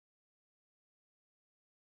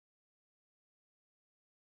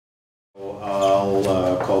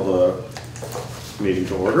I'll call the meeting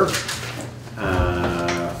to order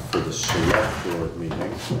for the select board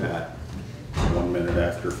meeting at 1 minute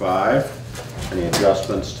after 5. Any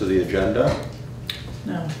adjustments to the agenda?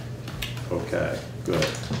 No. Okay, good.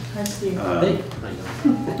 Hi, Steve. Good.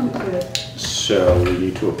 So we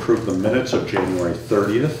need to approve the minutes of January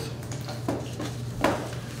 30th.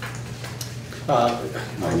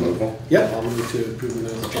 My move. Yep, I'll move to approve the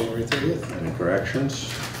minutes of January 30th. Any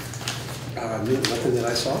corrections? Nothing that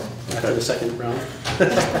I saw after the second round.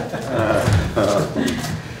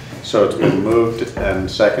 So it's been moved and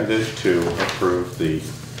seconded to approve the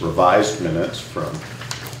revised minutes from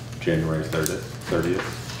January 30th,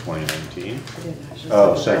 2019.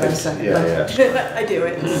 Oh, second. Yeah. I do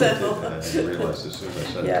it, so. I didn't realize as soon as I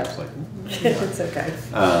said it, I was like, It's okay.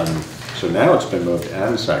 so now it's been moved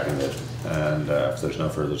and seconded, and if there's no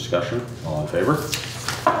further discussion, all in favor?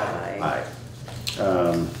 Aye.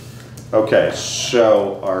 Okay,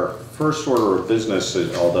 so our first order of business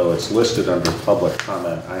is, although it's listed under public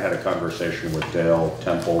comment, I had a conversation with Dale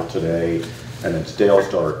Temple today, and it's Dale's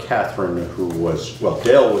daughter Catherine who was, well,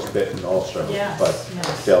 Dale was bitten also, Yes, but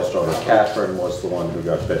yes. Dale's daughter Catherine was the one who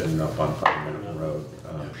got bitten up on Putney Road.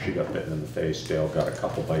 She got bitten in the face. Dale got a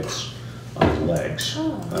couple bites on his legs.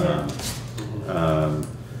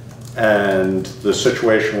 And the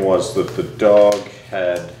situation was that the dog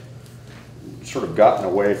had sort of gotten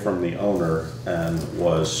away from the owner and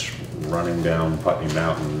was running down Putney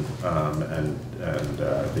Mountain, and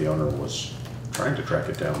the owner was trying to track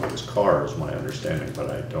it down with his car, is my understanding, but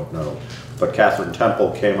I don't know. But Catherine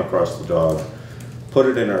Temple came across the dog, put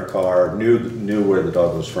it in her car, knew where the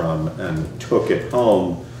dog was from, and took it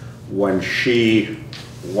home. When she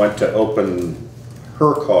went to open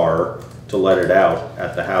her car to let it out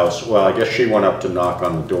at the house, well, I guess she went up to knock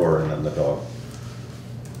on the door, and then the dog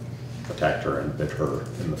attacked her and bit her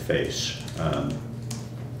in the face.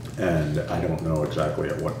 And I don't know exactly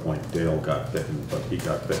at what point Dale got bitten, but he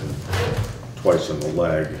got bitten twice in the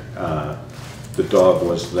leg. The dog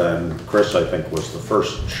was then, Chris, I think, was the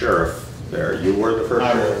first sheriff there. You were the first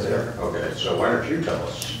sheriff there? Okay, so why don't you tell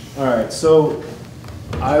us? All right, so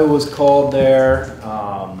I was called there.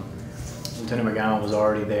 Lieutenant McGowan was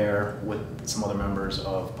already there with some other members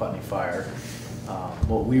of Putney Fire.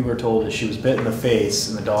 What we were told is she was bit in the face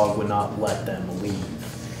and the dog would not let them leave.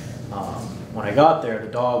 When I got there,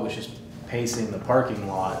 the dog was just pacing the parking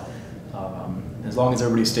lot. As long as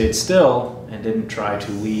everybody stayed still and didn't try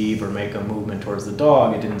to leave or make a movement towards the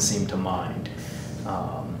dog, it didn't seem to mind.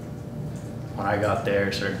 When I got there,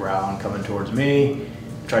 it started growling, coming towards me.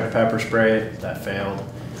 Tried to pepper spray it, that failed.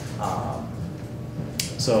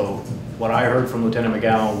 So what I heard from Lieutenant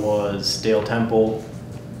McGowan was Dale Temple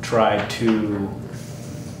tried to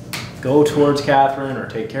go towards Catherine or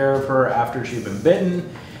take care of her after she'd been bitten,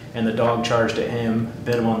 and the dog charged at him,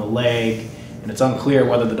 bit him on the leg, and it's unclear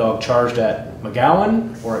whether the dog charged at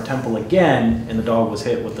McGowan or at Temple again, and the dog was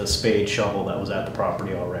hit with the spade shovel that was at the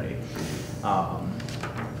property already.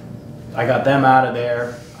 I got them out of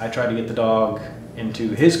there. I tried to get the dog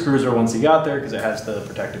into his cruiser once he got there because it has the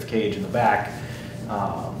protective cage in the back.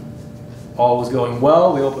 All was going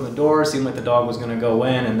well. We opened the door, seemed like the dog was going to go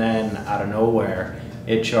in, and then out of nowhere,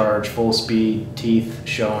 it charged full speed, teeth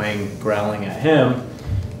showing, growling at him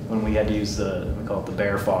when we had to use we call it the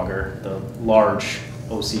bear fogger, the large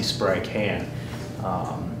OC spray can.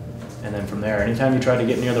 And then from there, anytime you tried to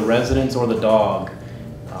get near the residents or the dog,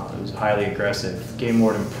 it was highly aggressive. Game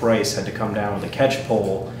Warden Price had to come down with a catch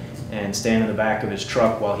pole and stand in the back of his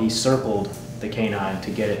truck while he circled the canine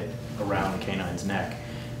to get it around the canine's neck.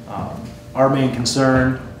 Our main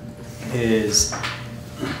concern is,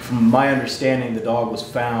 from my understanding, the dog was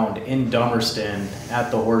found in Dummerston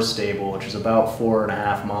at the horse stable, which is about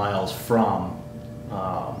 4.5 miles from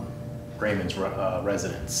Raymond's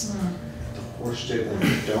residence. The horse stable in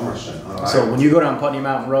Dummerston. So when you go down Putney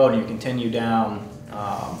Mountain Road and you continue down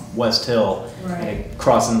West Hill, and it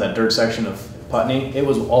crosses that dirt section of Putney, it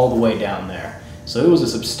was all the way down there. So it was a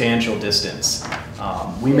substantial distance.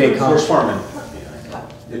 We may come. Horse farm in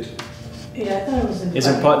Putney. Yeah, I thought it was in Putney. Is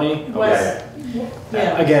it Putney? Okay.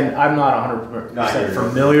 Yeah. Again, I'm not 100%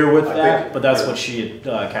 familiar with that, but that's what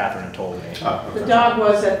Catherine had told me. The dog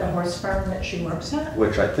was at the horse farm that she works at?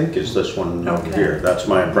 Which I think is this one over Okay. here. That's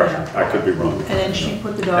my impression. Yeah. I could be wrong. And then she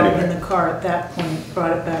put the dog Anyway. in the car at that point,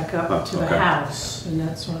 brought it back up to the okay. house, and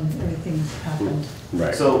that's when everything happened.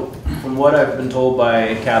 Right. So, from what I've been told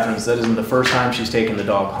by Catherine, that isn't the first time she's taken the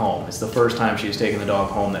dog home. It's the first time she's taken the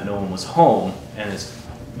dog home that no one was home, and it's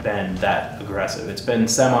been that aggressive. It's been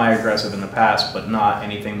semi-aggressive in the past, but not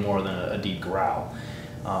anything more than a deep growl.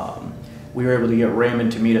 we were able to get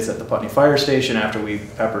Raymond to meet us at the Putney Fire Station after we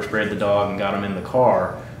pepper sprayed the dog and got him in the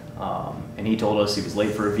car. And he told us he was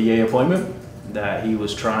late for a VA appointment, that he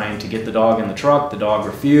was trying to get the dog in the truck. The dog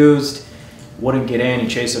refused, wouldn't get in. He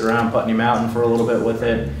chased it around Putney Mountain for a little bit with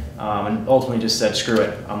it, and ultimately just said, screw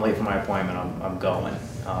it, I'm late for my appointment, I'm going.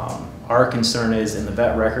 Our concern is in the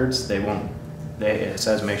vet records, it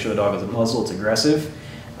says make sure the dog is a muzzle, it's aggressive.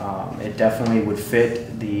 It definitely would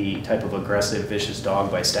fit the type of aggressive, vicious dog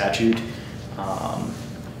by statute.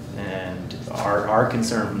 And our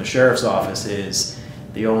concern from the sheriff's office is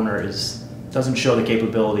the owner doesn't show the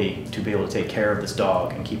capability to be able to take care of this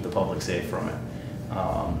dog and keep the public safe from it.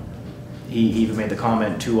 He even made the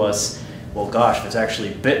comment to us, well gosh, if it's actually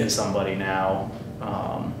bitten somebody now,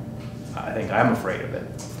 I think I'm afraid of it.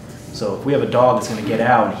 So if we have a dog that's going to get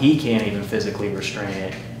out and he can't even physically restrain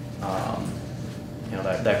it, you know,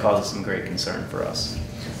 that causes some great concern for us.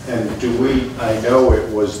 And I know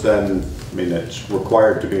it was then, I mean, it's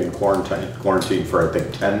required to be in quarantine for, I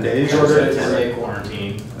think, 10 days? We ordered a 10-day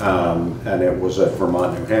quarantine. And it was at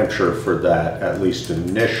Vermont, New Hampshire for that, at least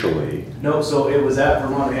initially. No, so it was at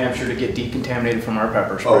Vermont, New Hampshire to get decontaminated from our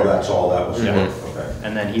pepper spray. Oh, that's all that was for? Yeah. Okay.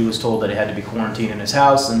 And then he was told that it had to be quarantined in his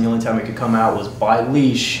house, and the only time he could come out was by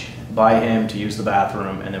leash, by him to use the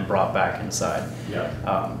bathroom, and then brought back inside. Yeah.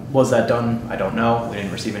 Was that done? I don't know. We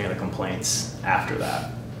didn't receive any other complaints after that.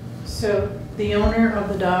 So the owner of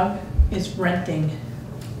the dog is renting.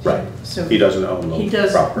 Right. So He doesn't own the property. he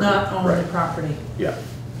does not own the Right. property. Yeah.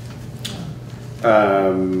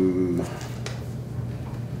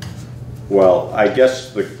 Well, I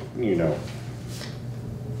guess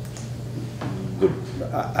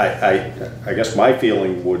I guess my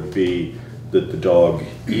feeling would be that the dog,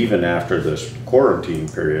 even after this quarantine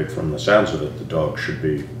period, from the sounds of it, the dog should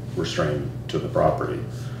be restrained to the property.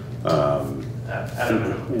 At a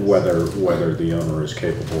minimum, yes. Whether the owner is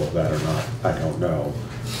capable of that or not, I don't know.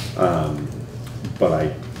 But I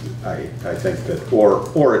think that,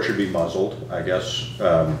 or it should be muzzled, I guess.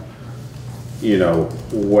 You know,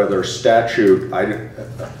 whether statute,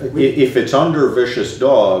 if it's under vicious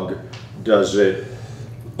dog, does it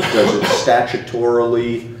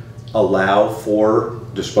statutorily allow for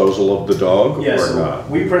disposal of the dog Yeah, or so not?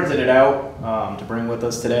 we printed it out to bring with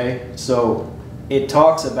us today. So it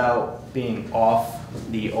talks about being off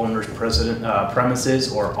the owner's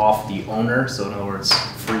premises or off the owner. So in other words,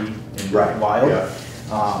 free and Right, wild.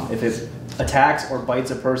 yeah. If it attacks or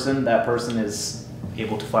bites a person, that person is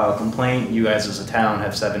able to file a complaint. You guys as a town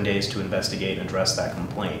have 7 days to investigate and address that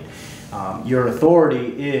complaint. Your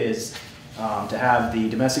authority is to have the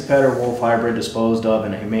domestic pet or wolf hybrid disposed of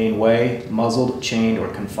in a humane way, muzzled, chained, or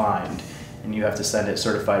confined. And you have to send it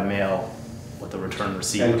certified mail with a return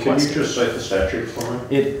receipt And can you requested. just cite the statute for me?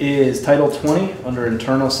 It is Title 20 under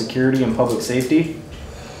Internal Security and Public Safety.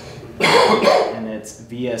 And it's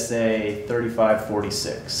VSA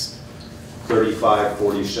 3546.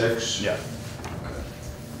 3546? Yeah.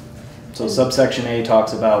 So subsection A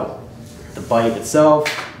talks about the bite itself,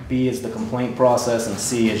 B is the complaint process, and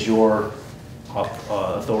C is your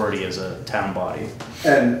authority as a town body.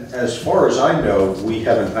 And as far as I know, we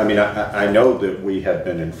haven't, I mean, I know that we have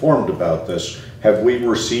been informed about this. Have we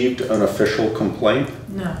received an official complaint?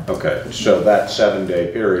 No. Okay, so that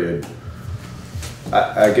 7-day period,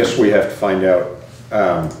 I guess we have to find out,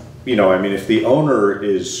 you know, I mean, if the owner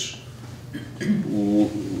is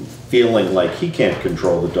feeling like he can't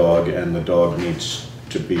control the dog and the dog needs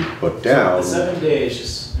to be put down. The 7 days,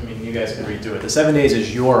 just, I mean, you guys can read through it. The 7 days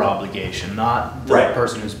is your obligation, not the Right.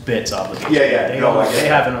 person who's bit's obligation. Yeah, yeah, They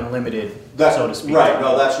have an unlimited, so to speak. Right,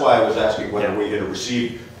 no, that's why I was asking whether Yeah. we had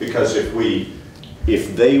received, because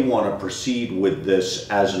if they want to proceed with this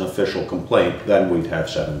as an official complaint, then we'd have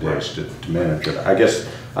 7 days to manage it. I guess,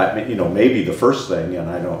 you know, maybe the first thing, and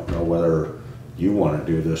I don't know whether you want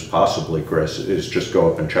to do this possibly, Chris, is just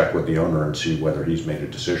go up and check with the owner and see whether he's made a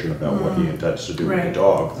decision about what he intends to do with the Right.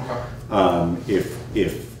 dog.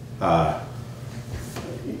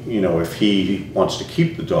 You know, if he wants to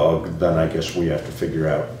keep the dog, then I guess we have to figure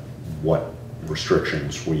out what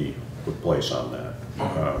restrictions we would place on that.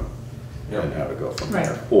 And how to go from Right.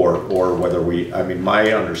 there. Or whether I mean,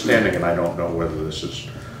 my understanding, and I don't know whether this is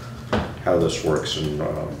how this works and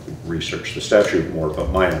research the statute more,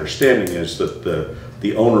 but my understanding is that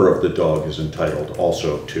the owner of the dog is entitled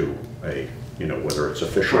also to a, you know, whether it's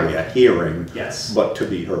officially a hearing, Yes. but to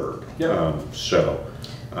be heard. Yep.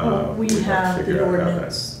 We we'd have to figure the out how that-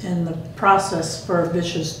 ordinance and the process for a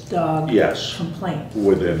vicious dog Yes. complaint.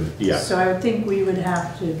 Within, yeah, So I would think we would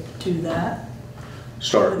have to do that.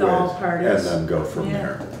 start with with, all parties. and then go from Yeah.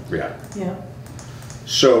 there, yeah. Yeah.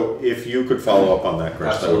 So if you could follow up on that,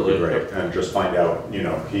 Chris, that would be Absolutely. great, and just find out, you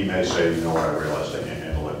know, he may say, you know what, I realized I can't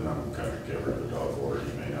handle it, and I'm gonna get rid of the dog, or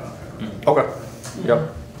he may not. I don't know. Okay.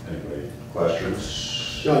 Yep. Anybody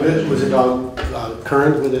questions? No, was the dog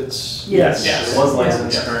current with its? Yes. Yes, it was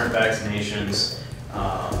licensed, current vaccinations.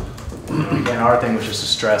 You know, again, our thing was just to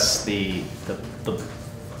stress the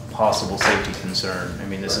possible safety concern. I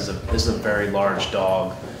mean, this is a very large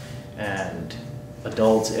dog, and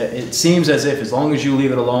adults, it seems as if as long as you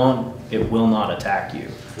leave it alone, it will not attack you.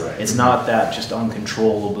 Right. It's not that just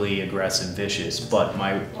uncontrollably aggressive, vicious, but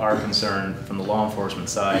our concern from the law enforcement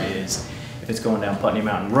side is if it's going down Putney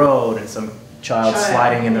Mountain Road and some child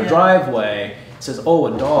sliding in their driveway says,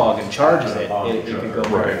 oh, a dog, and charges it could go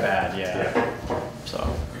very bad, yeah.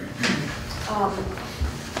 So.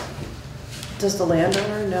 Does the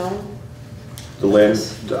landowner know? The land,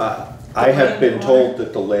 I have been told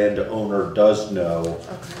that the landowner does know.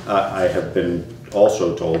 Okay. I have been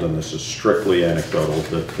also told, and this is strictly anecdotal,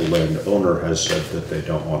 that the landowner has said that they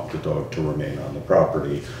don't want the dog to remain on the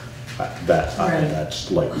property.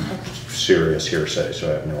 That's like serious hearsay, so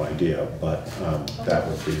I have no idea, but that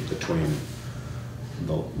would be between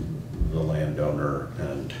the landowner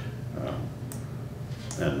and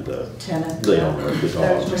the Tenant. the owner of the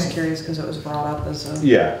I was dog. just curious because it was brought up as a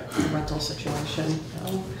Yeah. rental situation.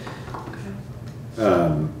 Oh,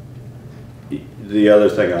 okay. The other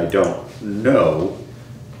thing I don't know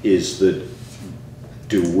is that,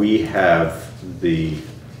 do we have the,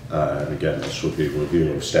 and again, this would be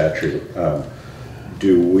review of statute,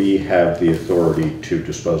 do we have the authority to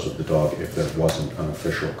dispose of the dog if there wasn't an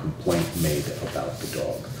official complaint made about the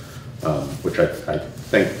dog? Which I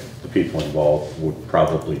think the people involved would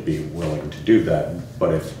probably be willing to do that,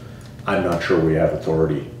 but I'm not sure we have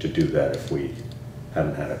authority to do that if we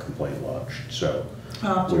haven't had a complaint lodged, so.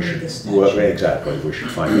 To We read should, the statute. well, exactly, we should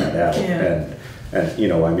find that out. Yeah. And, you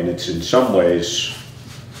know, I mean, it's in some ways,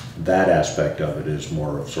 that aspect of it is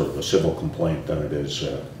more of sort of a civil complaint than it is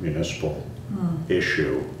a municipal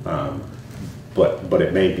issue. But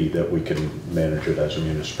it may be that we can manage it as a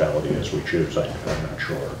municipality as we choose, I'm not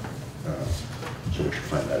sure. So we should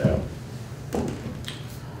find that out.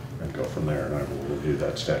 And go from there, and I will review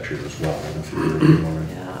that statute as well, and if you really want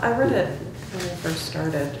to. Yeah, I read it when I first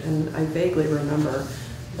started, and I vaguely remember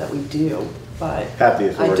that we do, but Have the I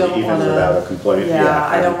authority don't even wanna. without a complaint? Yeah,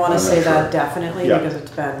 I don't want I'm to not say sure. that definitely Yeah. because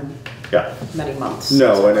it's been Yeah. many months.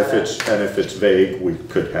 No, since I and if read it. it's vague, we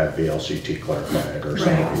could have the LCT clarify it or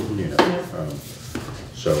something, you know.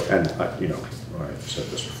 So, and, you know, I've said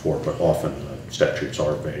this before, but often statutes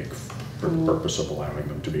are vague for the purpose of allowing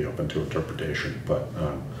them to be open to interpretation, but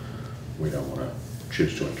we don't want to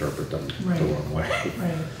choose to interpret them Right. the wrong way.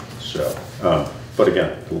 Right. So, but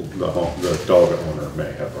again, the dog owner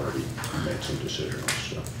may have already made some decisions,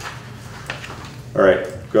 so. All right,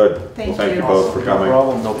 good. Well, Thank thank you you. both for No coming.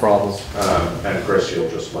 problem. No problem. And Chris, you'll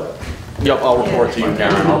just let. Yep, I'll report to you, Yeah.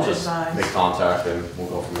 Karen. I'll just Advise. make contact and we'll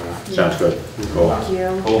go from there. Sounds good. Cool. Thank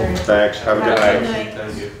you. Cool. Thanks. Have a good Have a good night.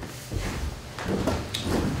 night. Thank you.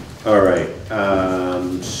 All right,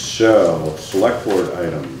 so select board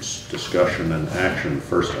items, discussion and action.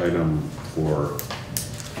 First item for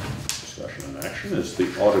discussion and action is the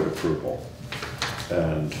audit approval.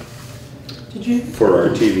 And Did you? for our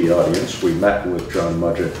TV audience, we met with John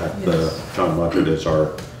Mudgett at the, Yes. John Mudgett is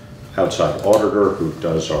our outside auditor who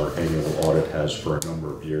does our annual audit, has for a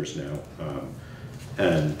number of years now.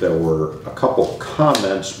 And there were a couple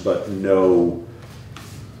comments, but no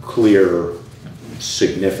clear,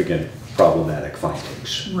 significant problematic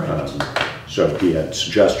findings. Right. So he had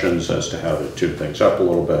suggestions as to how to tune things up a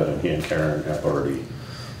little bit, and he and Karen have already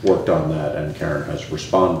worked on that, and Karen has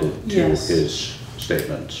responded to Yes. his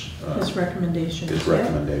statements. His recommendations. His yeah.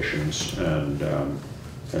 recommendations, and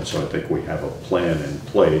so I think we have a plan in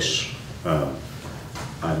place.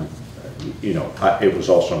 It was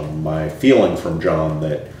also my feeling from John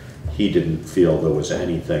that he didn't feel there was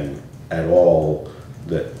anything at all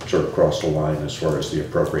that sort of crossed the line as far as the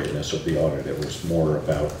appropriateness of the audit. It was more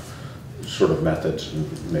about sort of methods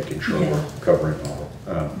and making sure Yeah. we're covering all.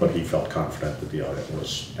 But he felt confident that the audit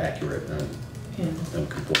was accurate Yeah. and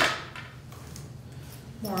complete.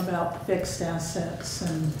 More about fixed assets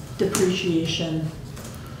and depreciation.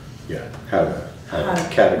 Yeah, how to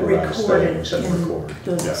categorize record it things and in record.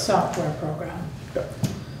 the Yeah. software program. Yeah.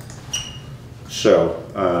 So,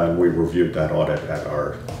 we reviewed that audit at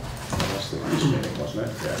our, that was the last meeting, wasn't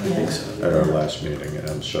it? I Yeah, think so. at our last meeting,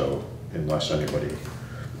 and so unless anybody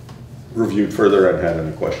reviewed further and had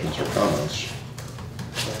any questions or comments,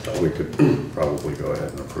 we could probably go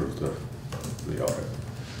ahead and approve the audit.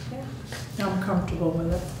 I'm comfortable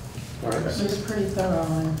with it. All right. It was pretty thorough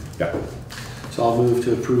and Yeah. So I'll move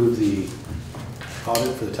to approve the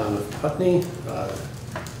audit for the town of Putney,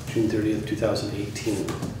 June 30th, 2018.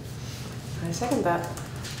 I second that.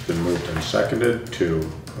 Been moved and seconded to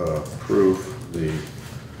approve the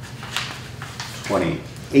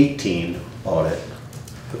 2018 audit.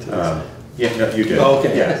 Yeah, no, you did. Oh,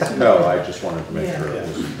 okay. Yeah, no, I just wanted to make Yeah. sure it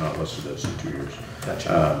was not listed as in 2 years.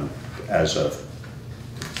 Gotcha. As of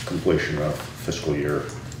completion of fiscal year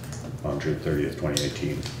on June 30th,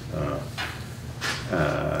 2018.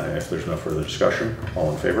 If there's no further discussion,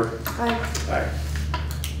 all in favor? Aye. Aye.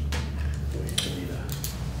 We need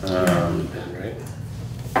a Um, pen, right?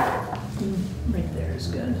 Right there is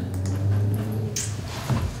good.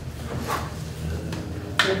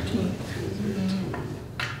 13.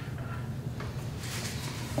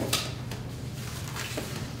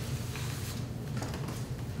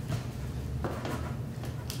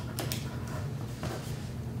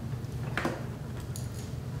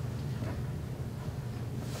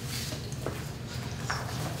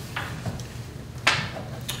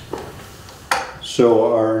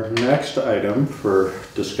 So our next item for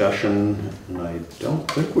discussion, and I don't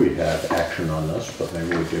think we have action on this, but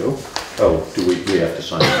maybe we do. Oh, do we have to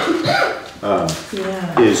sign it?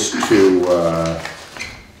 Yeah. Is to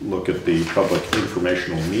look at the public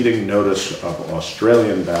informational meeting notice of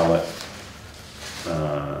Australian ballot.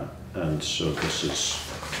 And so this is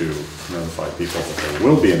to notify people that there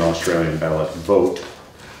will be an Australian ballot vote.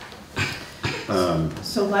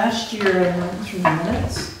 So last year I went through the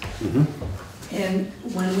minutes. Mhm. And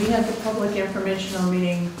when we had the public informational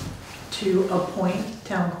meeting to appoint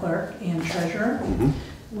town clerk and treasurer, Mhm.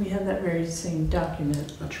 we had that very same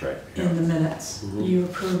document That's right. yeah. in the minutes. Mhm. You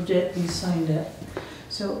approved it, you signed it.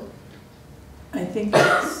 So I think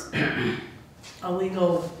it's a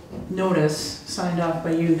legal notice signed off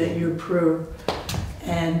by you that you approve.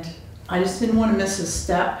 And I just didn't want to miss a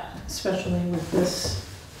step, especially with this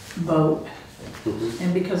vote. Mhm.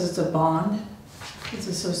 And because it's a bond, it's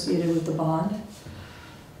associated with the bond.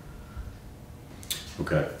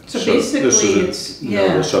 Okay. So this basically is a it's- yeah.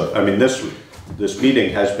 notice of- I mean, this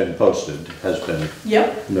meeting has been posted, has been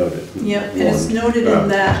Yep, noted. yep, and it's warned. noted in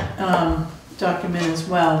that document as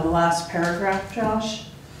well, the last paragraph, Josh,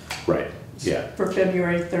 Right, yeah, for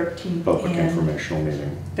February 13th public and informational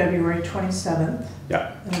meeting, February 27th.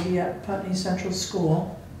 yeah. It'll be at Putney Central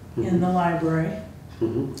School in the library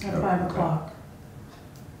Mhm. at Oh, 5 okay. o'clock.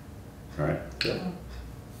 All right. Yeah.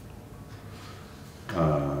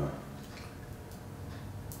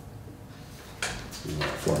 You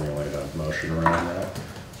want to formulate a motion around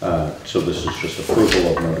that? So this is just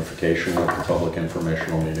approval of notification of the public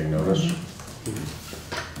informational meeting notice?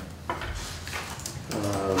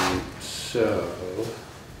 So,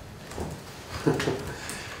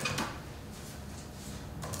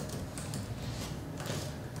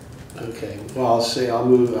 okay, well, I'll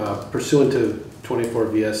move pursuant to 24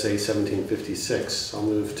 VSA 1756, I'll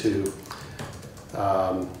move to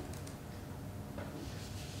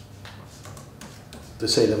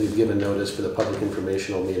say that we've given notice for the public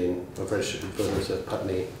informational meeting of registered voters at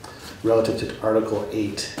Putney relative to Article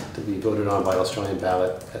 8 to be voted on by Australian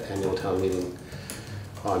ballot at annual town meeting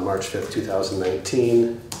on March 5th,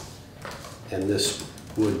 2019. And this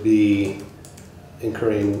would be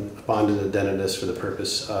incurring bonded indebtedness for the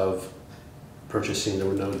purpose of purchasing the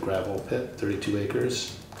Renode gravel pit, 32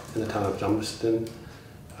 acres in the town of Dummerston,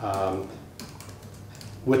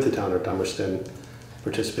 with the town of Dummerston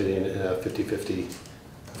participating in a 50-50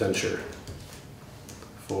 venture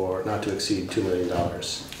for not to exceed $2 million.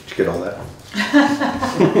 Did you get all that?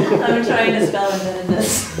 I'm trying to spell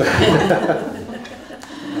indebtedness.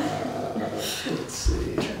 Let's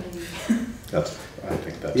see. I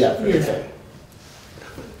think that's. Yeah, okay.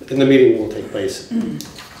 And the meeting will take place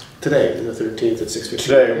today, the 13th at 6:15.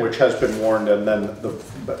 Today, which has been warned, and then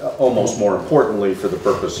almost more importantly for the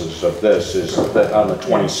purposes of this, is that on the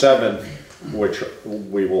 27th, which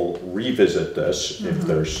we will revisit this if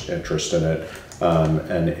there's interest in it.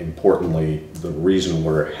 And importantly, the reason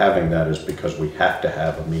we're having that is because we have to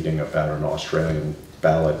have a meeting about an Australian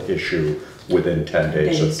ballot issue within 10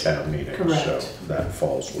 days of town meeting. Correct. So that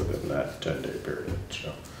falls within that 10-day period,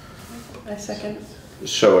 so. I second.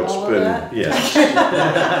 So it's All of been, that? yes.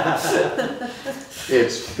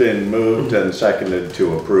 It's been moved and seconded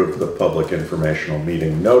to approve the public informational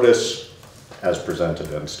meeting notice as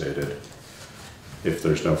presented and stated. If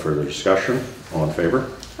there's no further discussion, all in favor?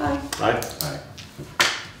 Aye. Aye. Aye.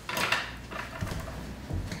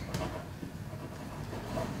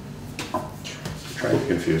 Trying to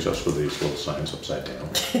confuse us with these little signs upside down.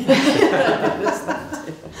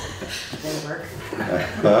 They work.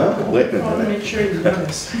 Wait a I'll minute. make sure you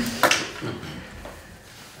notice.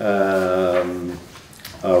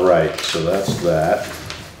 right, so that's that.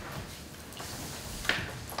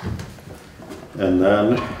 And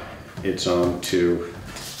then it's on to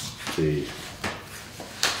the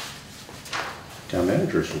town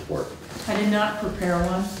manager's report. I did not prepare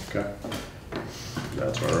one Okay.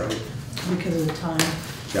 That's all right. because of the time.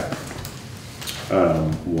 Yeah.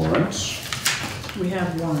 Warrants. We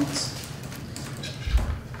have warrants.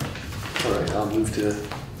 All right, I'll move to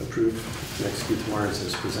approve and execute the warrants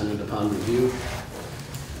as presented upon review.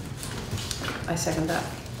 I second that.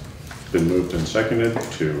 Been moved and seconded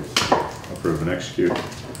to approve and execute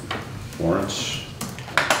warrants.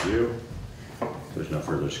 Thank you. There's no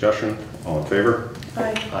further discussion. All in favor?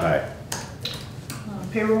 Aye. Aye.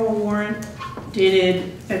 Payroll warrant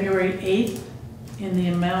dated February 8th in the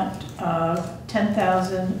amount of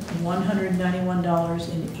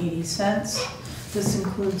 $10,191.80. This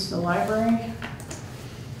includes the library.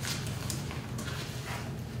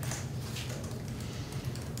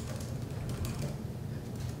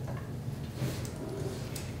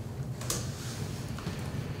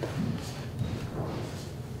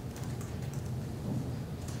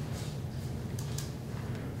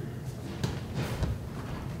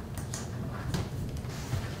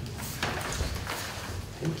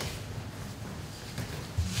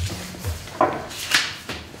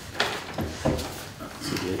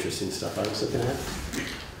 See the interesting stuff I was looking at?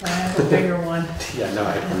 I have a bigger one. Yeah, no,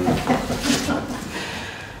 I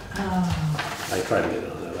tried to get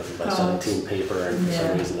it on 11 by 17 paper, and for some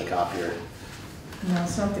Yeah. reason the copier. No,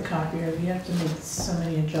 it's not the copier. You have to make so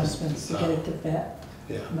many adjustments to get it to fit.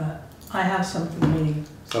 Yeah, But I have some for the meeting.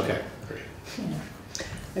 okay, great. Yeah.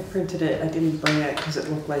 I printed it, I didn't bring it because it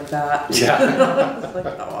looked like that. Yeah. I was like,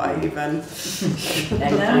 oh, I even. And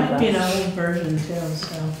that might be an old version too,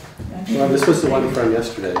 so. Well, this was the one from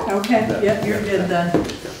yesterday. Okay, yep, you're good then.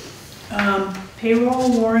 Payroll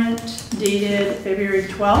warrant dated February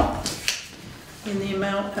 12th in the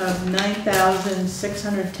amount of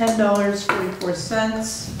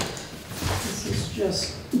 $9,610.44. This is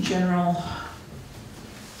just general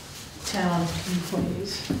town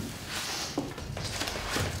employees.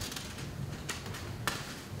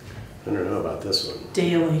 I don't know about this one.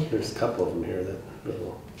 Daily. There's a couple of them here that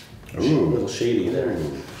are a Ooh. little shady there.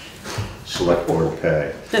 Select board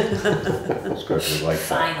pay. Let's go to like that.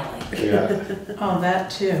 Finally. Yeah, Oh, that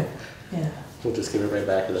too, yeah. we'll just give it right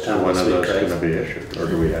back to the So town when this are week, those right? gonna be issued, or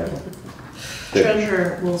do we have them?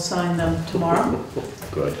 Treasurer will sign them tomorrow.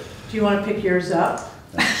 Good. Do you want to pick yours up?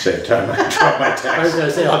 Same time I drop my I was tax. gonna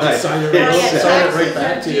say, I'll just sign it, Well, right- sign it right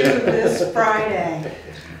back to taxes are due you. this Friday.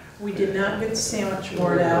 We did not get the sandwich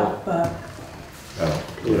board out, but Oh,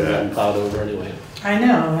 We would have yeah. gotten plowed over anyway. I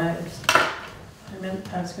know, I meant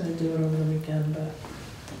I was gonna do it over the weekend, but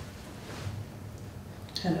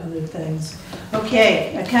had other things.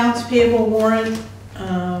 Okay, accounts payable warrant,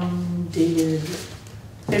 dated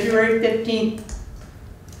February 15th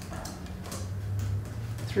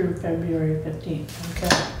through February 15th,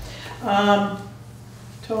 okay.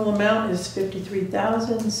 Total amount is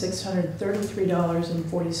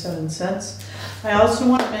 $53,633.47. I also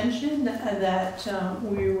want to mention that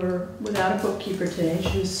we were without a bookkeeper today,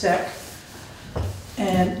 she was sick.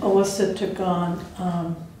 And Alyssa took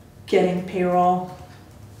on getting payroll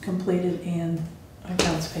completed and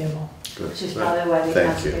accounts payable. Good. Which is probably why the Thank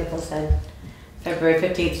accounts you. payable said February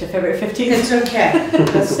 15th to February 15th. It's okay,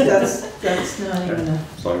 that's not even a,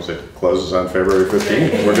 As long as it closes on February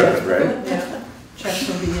 15th, we're good, right? yeah. Checks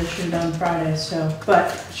will be issued on Friday, so,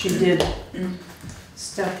 but she did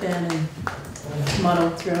step in and muddle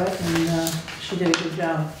through it, and she did a good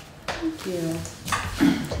job. Thank you.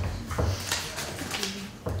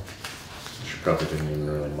 She probably didn't even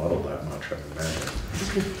really muddle that much, I imagine.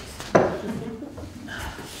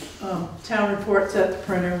 Town reports at the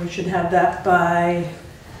printer, we should have that by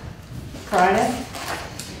Friday.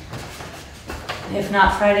 If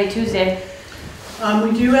not Friday, Tuesday.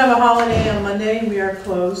 We do have a holiday on Monday, we are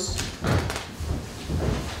closed.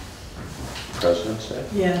 President's Day?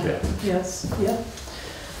 Yeah, Yeah. yes, yep.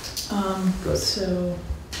 Good. So,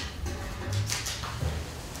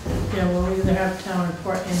 yeah, we'll either have town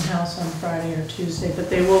report in-house on Friday or Tuesday, but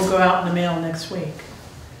they will go out in the mail next week.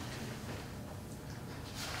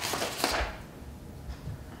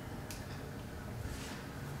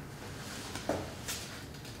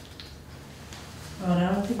 Oh, and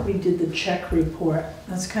I don't think we did the check report.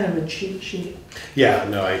 That's kind of a cheat sheet. Yeah,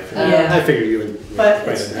 no, I Yeah. figured you would. But,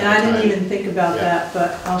 write it's- it and I didn't ahead of even think about Yeah. that,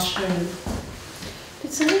 but I'll show you.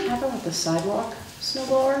 Did something happen with the sidewalk snow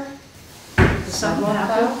blower? The Something sidewalk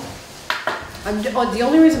happened? plow? The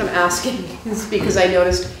only reason I'm asking is because I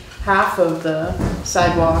noticed half of the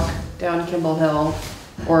sidewalk down Kimball Hill,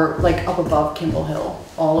 or like up above Kimball Hill.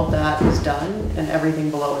 All of that is done and everything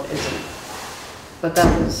below it isn't. But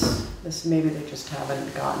that was, this, maybe they just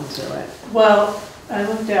haven't gotten to it. Well, I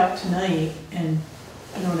looked out tonight and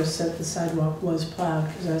noticed that the sidewalk was plowed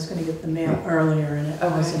because I was gonna get the mail earlier and it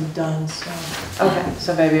Okay. wasn't done, so. Okay,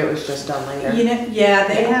 so maybe it was just done later. You know, yeah,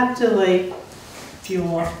 they have to like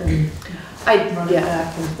fuel up and run it Yeah,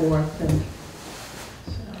 back and forth and,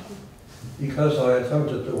 so. Because I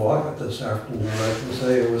attempted to walk it this afternoon, I can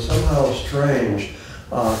say it was somehow strange.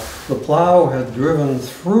 The plow had driven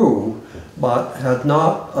through, but had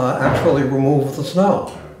not actually removed the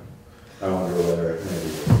snow. I wonder whether it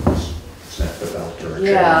maybe was snapped a belt or a chain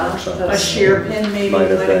Yeah, or something. A shear pin maybe Might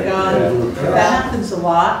have might have been, gone. yeah. That happens a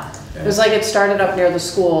lot. it was like it started up near the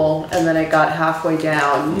school and then it got halfway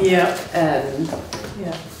down Yeah, and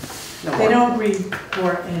yeah. no They more. don't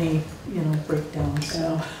report any, breakdowns,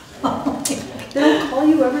 so. They don't call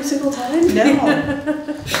you every single time? No.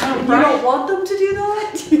 You don't want them to do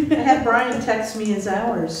that? I had Brian text me his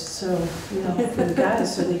hours, so, for the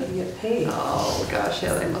guys, so they can get paid. Oh gosh,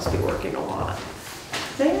 yeah, they must be working a lot.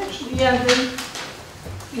 They actually,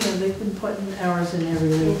 they've been putting hours in every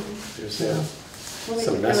week. There's So, Well, they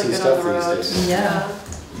some did messy really good stuff on the these roads. days. Yeah.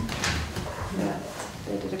 Yeah,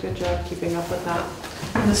 they did a good job keeping up with that.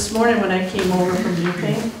 And this morning when I came over from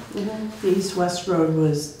Newfane, Mhm. the east-west road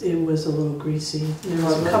was a little greasy. There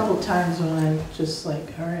was a couple times when I just like,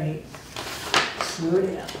 all right, slow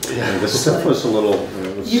down. Yeah, the stuff was a little,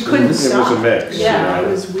 it was, You couldn't it was stop. a mix. Yeah, you it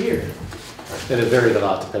know. was weird. And it varied a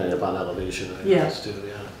lot depending upon elevation, I Yeah. guess, too,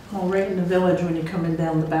 yeah. Oh, right in the village when you're coming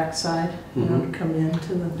down the backside, Mhm. to come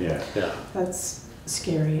into the, Yeah. Yeah. that's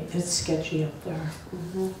scary. It's sketchy up there.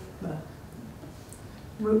 Mhm. But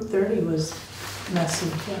Route 30 was messy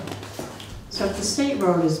too. So if the state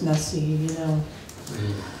road is messy,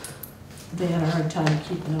 they had a hard time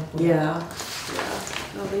keeping up with it. Yeah, yeah.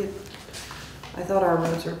 No, I thought our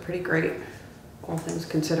roads were pretty great, all things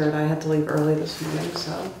considered. I had to leave early this morning,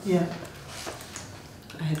 so Yeah.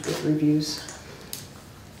 I had good reviews.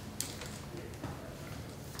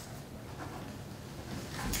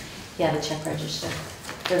 Yeah, the check register.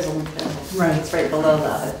 There's a link there. Right. It's right below the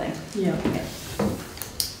other thing. Yeah.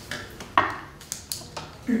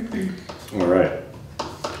 All right.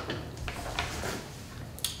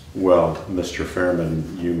 Well, Mr.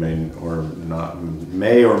 Fairman, you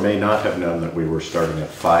may or may not have known that we were starting at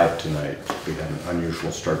 5 tonight. We had an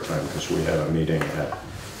unusual start time because we had a meeting at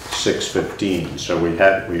 6:15. So we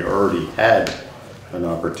already had an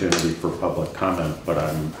opportunity for public comment, but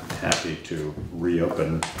I'm happy to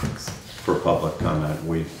reopen for public comment.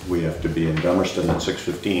 We have to be in Dummerston at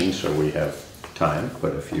 6:15, so we have time,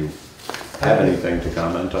 but if you have anything to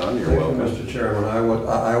comment on, you're Thank you, welcome. Mr. Chairman.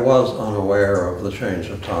 I was unaware of the change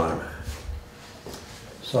of time.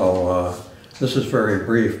 So this is very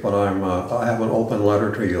brief, but I have an open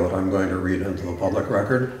letter to you that I'm going to read into the public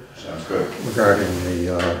record Sounds good. regarding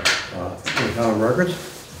the Putney Town records.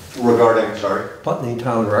 Regarding, sorry? Putney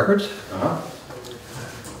Town records. Uh-huh.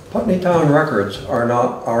 Putney Town records are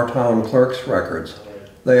not our town clerk's records.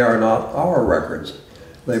 They are not our records.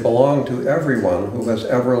 They belong to everyone who has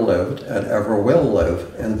ever lived and ever will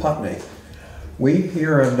live in Putney. We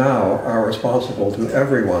here and now are responsible to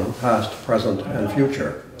everyone, past, present, and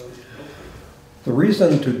future. The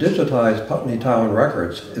reason to digitize Putney Town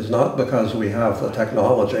records is not because we have the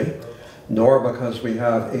technology, nor because we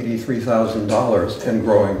have $83,000 in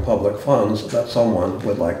growing public funds that someone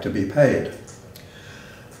would like to be paid.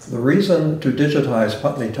 The reason to digitize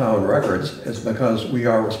Putney Town records is because we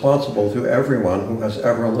are responsible to everyone who has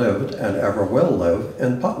ever lived and ever will live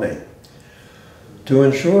in Putney. To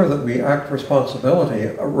ensure that we act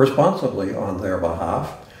responsibly on their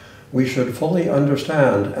behalf, we should fully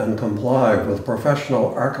understand and comply with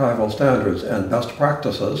professional archival standards and best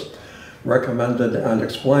practices recommended and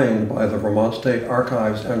explained by the Vermont State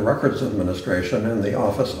Archives and Records Administration in the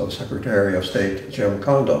Office of Secretary of State Jim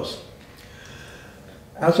Kondos.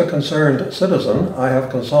 As a concerned citizen, I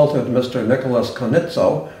have consulted Mr. Nicholas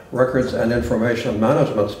Konitzo, Records and Information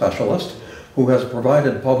Management Specialist, who has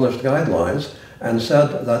provided published guidelines and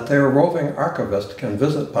said that their roving archivist can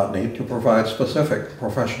visit Putney to provide specific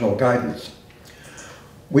professional guidance.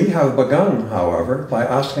 We have begun, however, by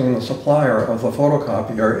asking the supplier of the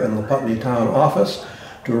photocopier in the Putney Town office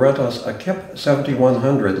to rent us a KIP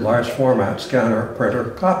 7100 large format scanner printer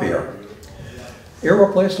copier.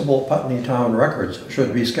 Irreplaceable Putney Town records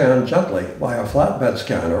should be scanned gently by a flatbed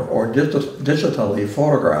scanner or digitally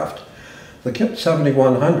photographed. The KIP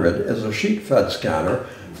 7100 is a sheet-fed scanner,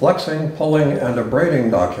 flexing, pulling, and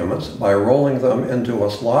abrading documents by rolling them into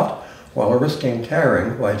a slot while risking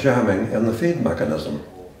tearing by jamming in the feed mechanism.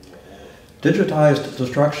 Digitized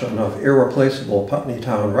destruction of irreplaceable Putney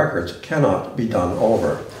Town records cannot be done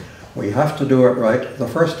over. We have to do it right the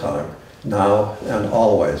first time, now and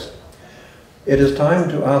always. It is time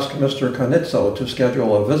to ask Mr. Konitso to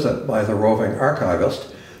schedule a visit by the roving archivist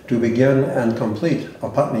to begin and complete a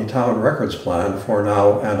Putney Town records plan for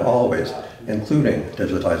now and always, including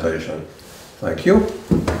digitization. Thank you.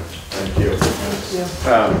 Thank you.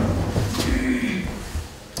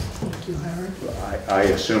 Thank you, Howard. I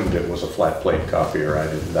assumed it was a flat plate copier.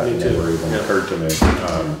 That Me too. never even occurred to me.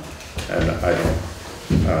 And I don't,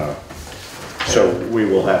 so we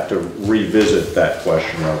will have to revisit that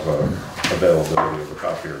question of availability of a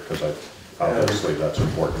copier, because obviously that's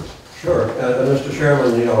important. Sure, and Mr.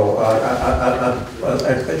 Chairman, you know,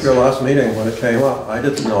 at your last meeting when it came up, I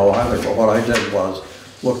didn't know either, but what I did was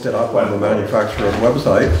looked it up on the manufacturer's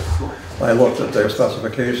website. I looked at their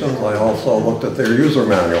specifications. I also looked at their user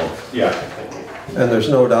manual. Yeah. And there's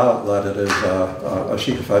no doubt that it is a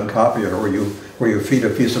sheet-fed copier where you feed a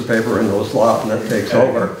piece of paper into a slot and it takes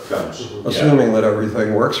over, assuming that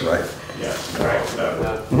everything works right. Yes, right.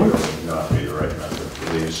 That would not be the right method for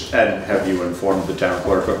these. And have you informed the town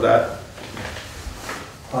clerk of that?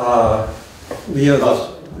 Via Is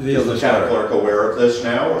the this town letter. clerk aware of this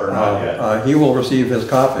now, or not yet? He will receive his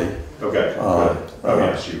copy. Okay, good. Oh,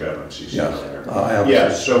 yes, you have CC Yes, there. I have.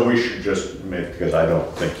 Yeah, so we should just make, because I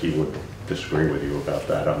don't think he would disagree with you about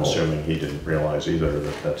that. I'm assuming he didn't realize either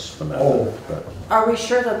that that's the method. Oh. But Are we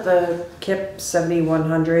sure that the KIP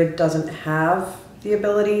 7100 doesn't have the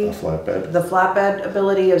ability, a flatbed? the flatbed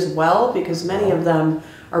ability as well? Because many of them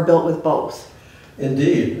are built with both.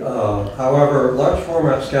 Indeed. However, large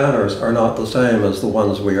format scanners are not the same as the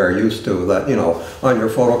ones we are used to that, you know, on your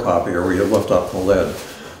photocopier where you lift up the lid.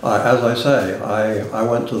 As I say, I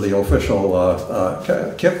went to the official,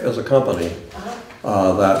 KIP is a company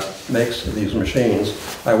that makes these machines.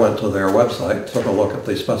 I went to their website, took a look at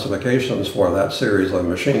the specifications for that series of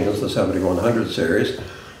machines, the 7100 series,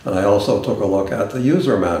 and I also took a look at the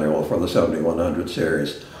user manual for the 7100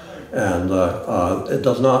 series. And it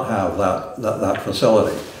does not have that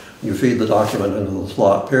facility. You feed the document into the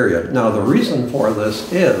slot, period. Now the reason for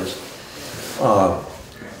this is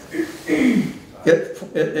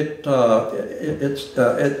it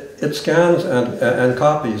scans and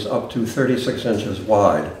copies up to 36 inches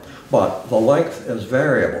wide, but the length is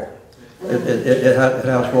variable. It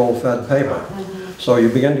has roll-fed paper. So you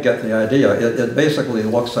begin to get the idea. It basically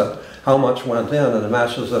looks at how much went in and it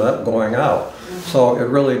matches it up going out. So it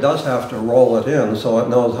really does have to roll it in so it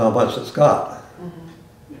knows how much it's got.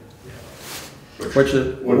 Which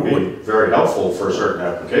would be very helpful for certain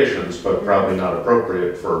applications, but probably not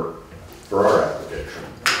appropriate for our application.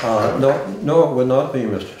 No, it would not be,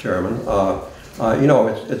 Mr. Chairman. You know,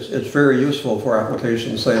 it's very useful for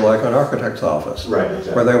applications, say, like an architect's office. Right,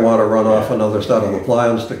 exactly. Where they want to run off another set of the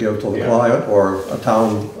plans to give to the client, or a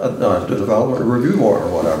town development review board or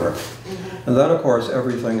whatever. And then, of course,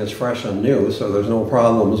 everything is fresh and new, so there's no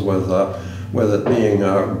problems with it being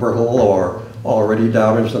brittle or already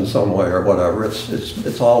damaged in some way or whatever.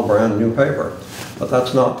 It's all brand new paper. But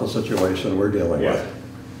that's not the situation we're dealing with.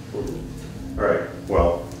 All right.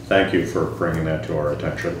 Well, thank you for bringing that to our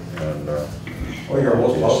attention. And well, you're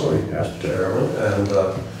most welcome, Mr. Chairman, and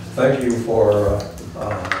thank you for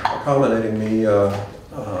accommodating me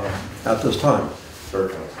at this time.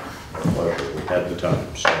 certainly, a pleasure. We had the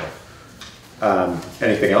time. So,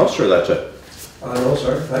 anything else, or that's it? No,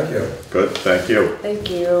 sir. Thank you. Good. Thank you. Thank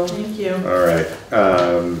you. Thank you. All right.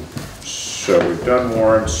 So we've done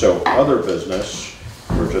warrants. So other business.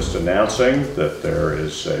 We're just announcing that there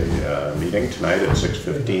is a meeting tonight at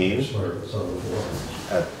 6:15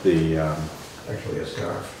 at the Actually, a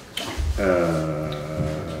scarf.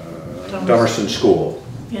 Dummerston School.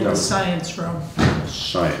 In the science room.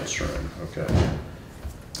 Science room, okay.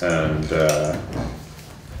 And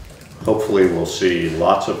hopefully we'll see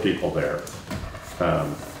lots of people there,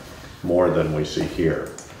 more than we see here.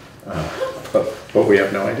 But we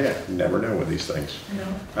have no idea. You never know with these things.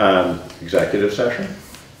 No. Executive session?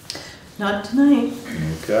 Not tonight.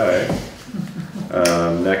 Okay.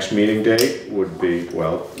 Next meeting date would be,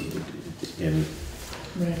 well, in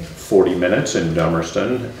Right. 40 minutes in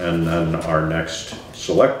Dummerston, and then our next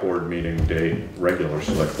select board meeting date, regular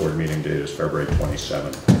select board meeting date, is February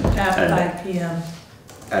 27th. At And 5 p.m.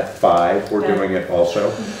 At 5, we're Yeah. doing it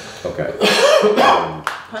also? Okay.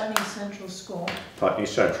 Putney Central School Putney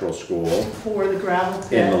Central School, for the gravel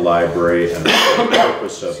pit. in the library, and for the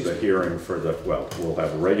purpose of the hearing for the, well, we'll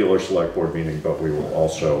have a regular select board meeting, but we will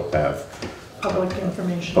also have Public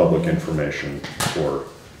information. public information for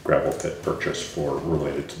gravel pit purchase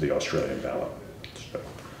related to the Australian ballot. So,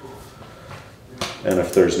 And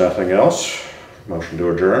if there's nothing else, motion to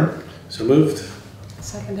adjourn. So moved.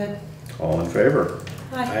 Seconded. All in favor?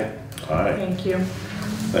 Hi, Aye. Aye. thank you.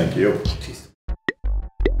 Thank you.